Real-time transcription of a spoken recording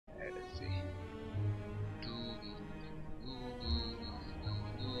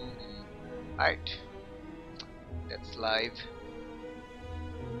Alright, that's live.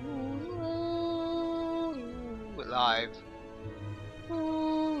 Live.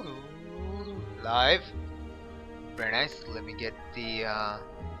 Live. Very nice. Let me get the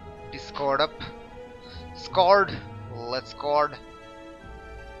Discord up. Scored. Let's scored.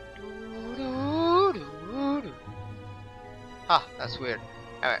 Huh, that's weird.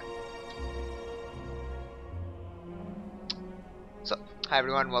 Alright. So, hi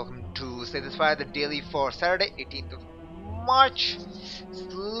everyone, welcome to Spire, the daily for Saturday, 18th of March. It's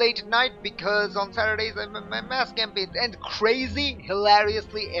late at night because on Saturdays my mass campaign and crazy,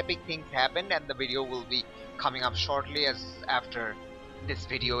 hilariously epic things happen, and the video will be coming up shortly as after this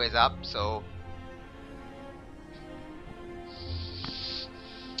video is up. So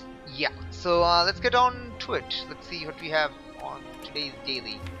yeah, so let's get on to it. Let's see what we have on today's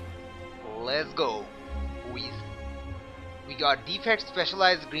daily. Let's go. We got defect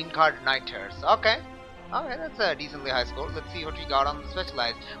specialized green card night terrors. Okay, that's a decently high score. Let's see what we got on the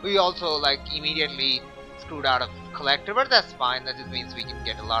specialized. We also like immediately screwed out of collector, but that's fine. That just means we can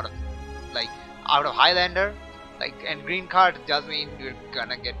get a lot of like out of Highlander. Like, and green card does mean you're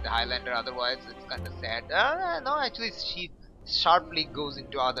gonna get the Highlander. Otherwise, it's kind of sad. No, actually, she sharply goes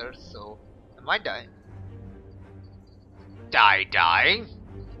into others, so I might die. Die.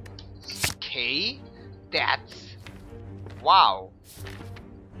 Okay, that's. Wow,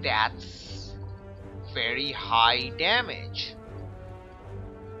 that's very high damage.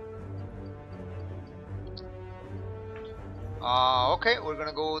 Okay, we're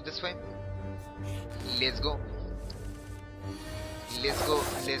gonna go this way. Let's go.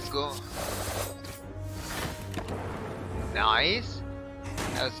 Nice.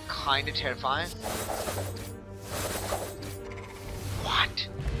 That was kinda terrifying. What?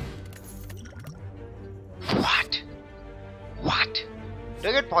 Do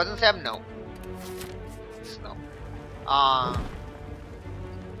I get poison stab? No. No. I'll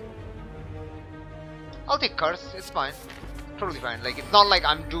take curse. It's fine. Totally fine. Like, it's not like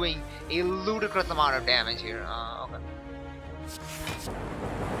I'm doing a ludicrous amount of damage here. Okay.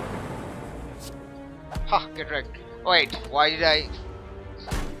 Ha! Get wrecked. Wait, why did I?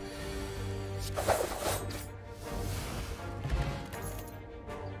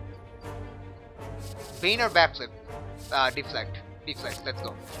 Bane or backflip? Deflect. Let's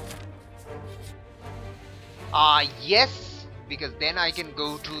go. Yes, because then I can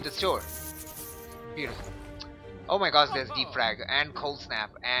go to the store. Beautiful. Oh my gosh, there's defrag and cold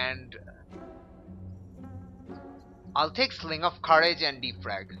snap, and I'll take sling of courage and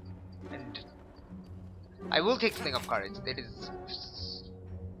defrag, and I will take sling of courage. That is,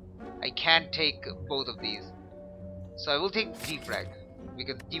 I can't take both of these, so I will take defrag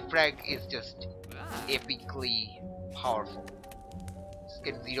because defrag is just epically powerful. Let's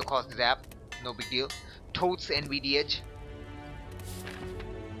get 0 cost zap, no big deal. Totes NVDH.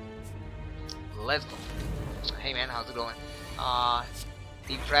 Let's go. Hey man, how's it going?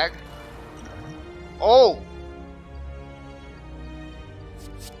 Defrag. Oh!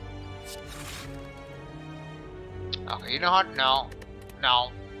 Okay, you know what? No.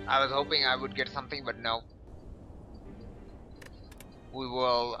 I was hoping I would get something, but no. We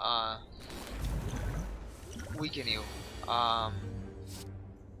will weaken you.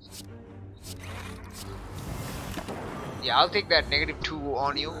 Yeah, I'll take that -2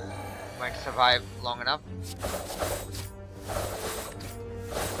 on you. Might survive long enough.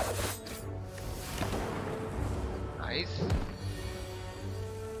 Nice.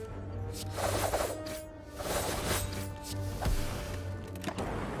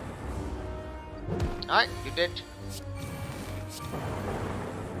 Alright, you did.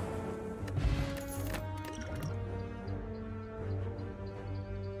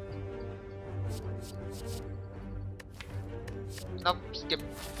 Nope, skip.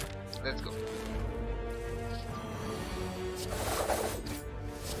 Let's go.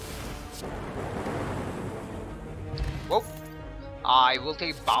 Whoa. I will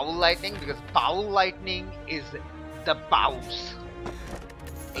take Bowel Lightning because Bowel Lightning is the bows.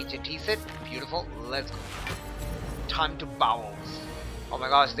 HAT set. Beautiful. Let's go. Time to bowels. Oh my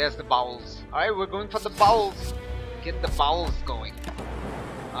gosh, there's the bowels. Alright, we're going for the bowels. Get the bowels going.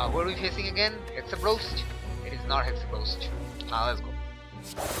 Who are we facing again? Hexabroast? It is not Hexabroast. Now let's go.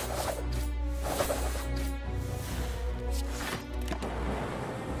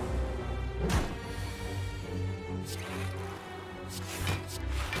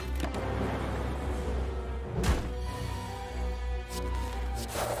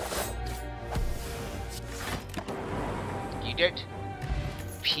 You did.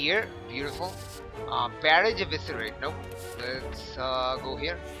 Pier, beautiful. Barrage eviscerate. Nope. Let's go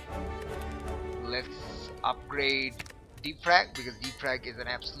here. let's upgrade defrag, because defrag is an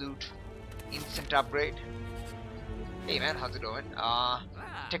absolute instant upgrade. Hey man, how's it going?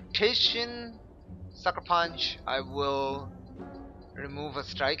 Tactician, sucker punch. I will remove a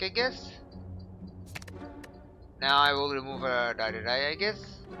strike, I guess. Now I will remove a die, I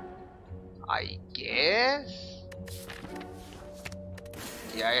guess.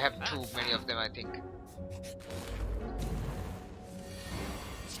 Yeah, I have too many of them, I think.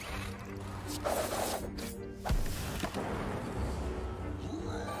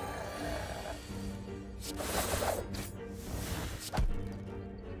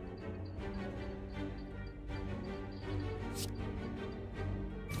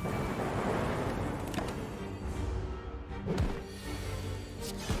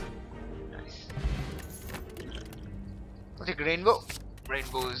 Nice. I'll take rainbow.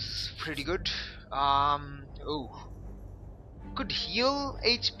 Rainbow is pretty good. Oh. Could heal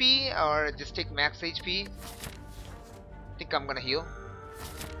HP or just take max HP. I think I'm gonna heal.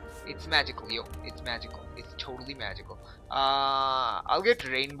 It's magical, yo. It's magical. It's totally magical. I'll get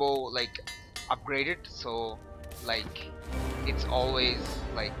rainbow like upgraded, so like it's always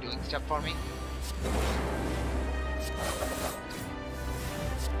like doing stuff for me.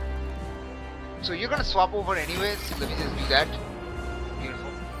 So you're gonna swap over anyways, so let me just do that.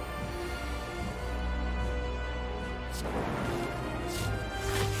 Beautiful.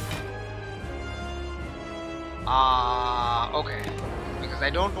 Okay. Because I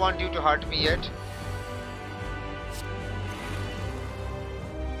don't want you to hurt me yet.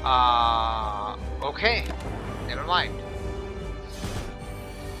 Okay. Never mind.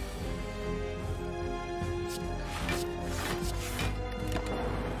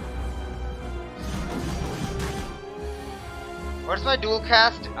 Where's my dual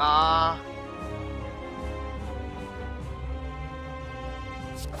cast?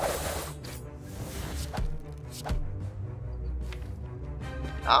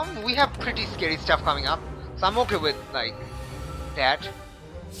 We have pretty scary stuff coming up, so I'm okay with like that.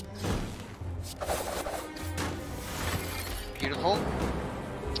 Beautiful.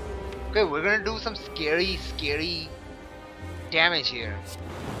 Okay, we're gonna do some scary damage here,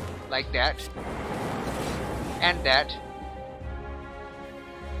 like that, and that.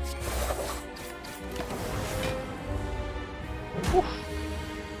 Whew.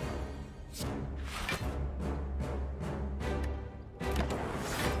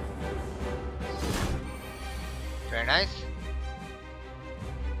 Very nice.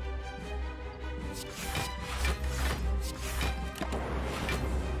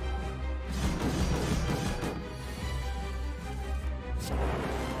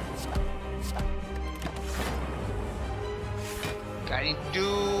 I need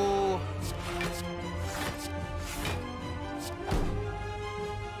to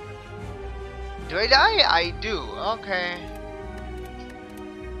do I die? I do. Okay.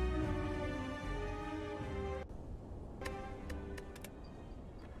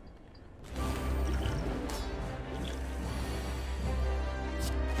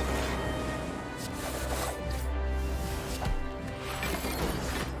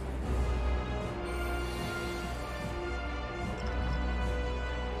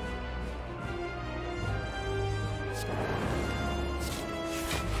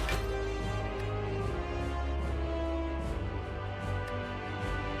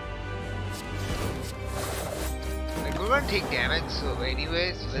 We're gonna take damage, so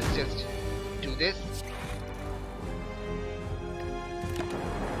anyways, let's just do this.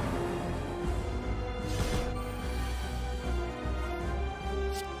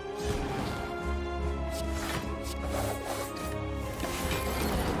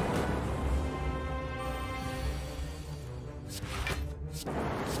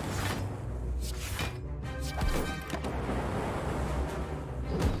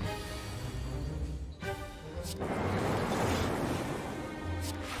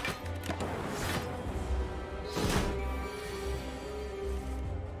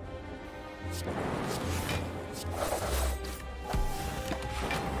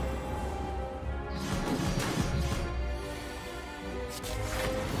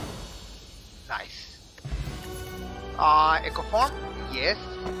 Nice. Echo form? Yes.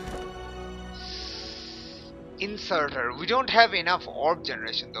 Inserter. We don't have enough orb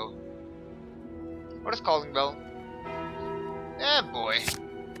generation though. What is calling bell? Eh boy.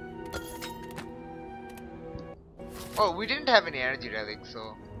 Oh, we didn't have any energy relics,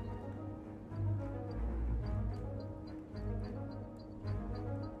 so.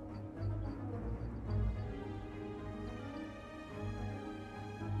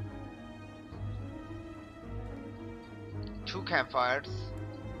 Two campfires.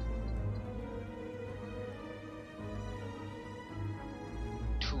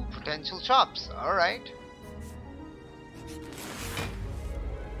 potential shops. Alright.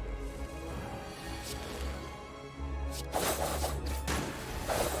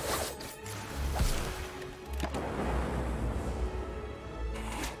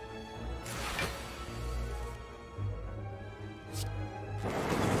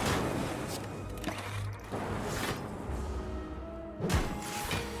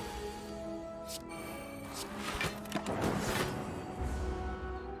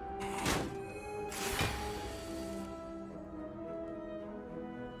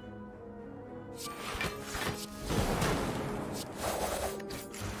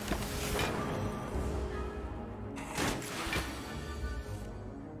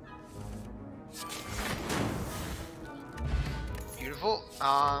 Beautiful.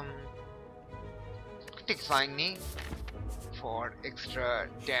 Take flying knee for extra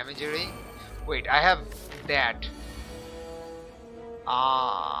damage array. Wait, I have that.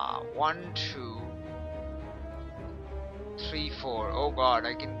 1, 2, 3, 4. Oh god,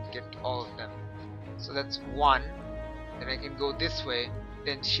 I can get all of them. So that's 1. Then I can go this way,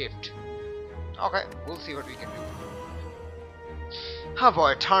 then shift. Okay, we'll see what we can do. Oh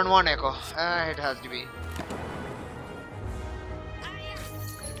boy, turn 1 echo. It has to be.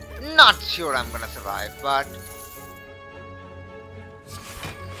 Not sure I'm gonna survive, but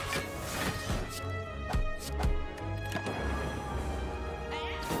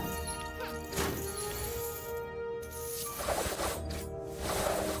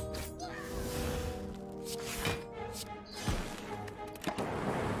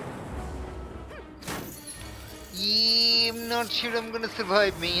yeah, I'm not sure I'm gonna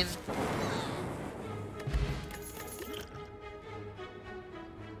survive, man.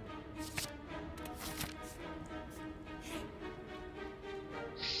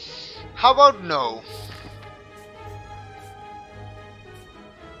 How about no?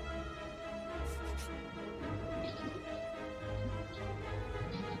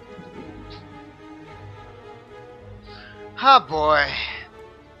 Ah, boy.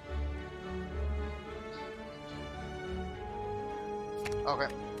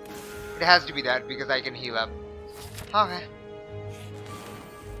 Okay. It has to be that because I can heal up. Okay.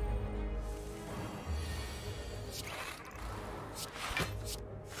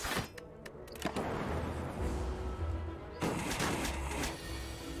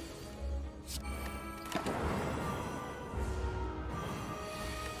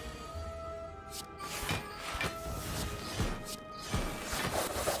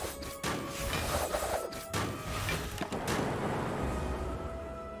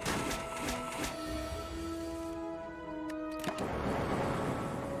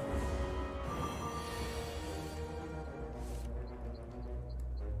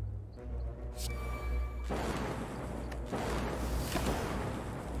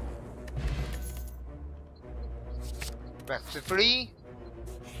 Back to 3.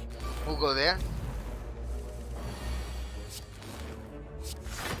 We'll go there.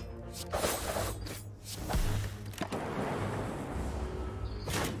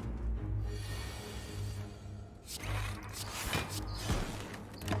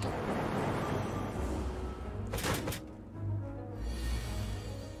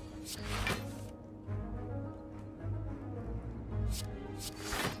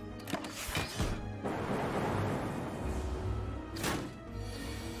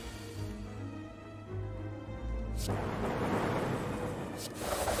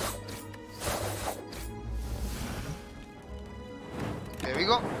 There we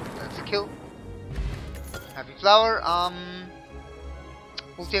go. That's a kill. Happy flower.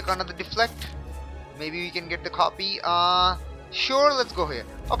 We'll take another deflect. Maybe we can get the copy. Sure, let's go here.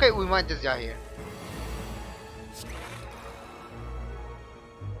 Okay, we might just die here.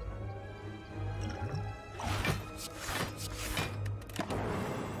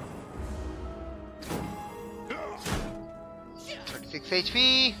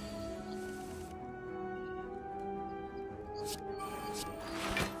 HP.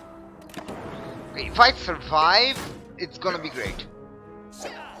 Okay, if I survive, it's gonna be great.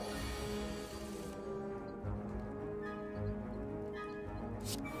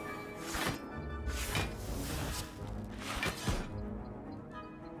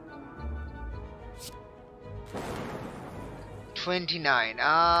 $29.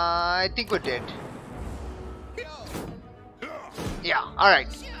 I think we're dead. Yeah, alright.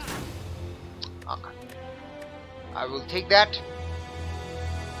 Okay. I will take that.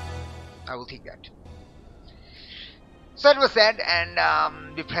 I will take that. So that was sad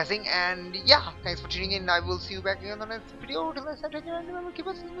and depressing, and yeah, thanks for tuning in. I will see you back again on the next video. Till next time, take care and remember, keep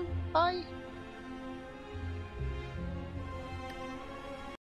us. Bye.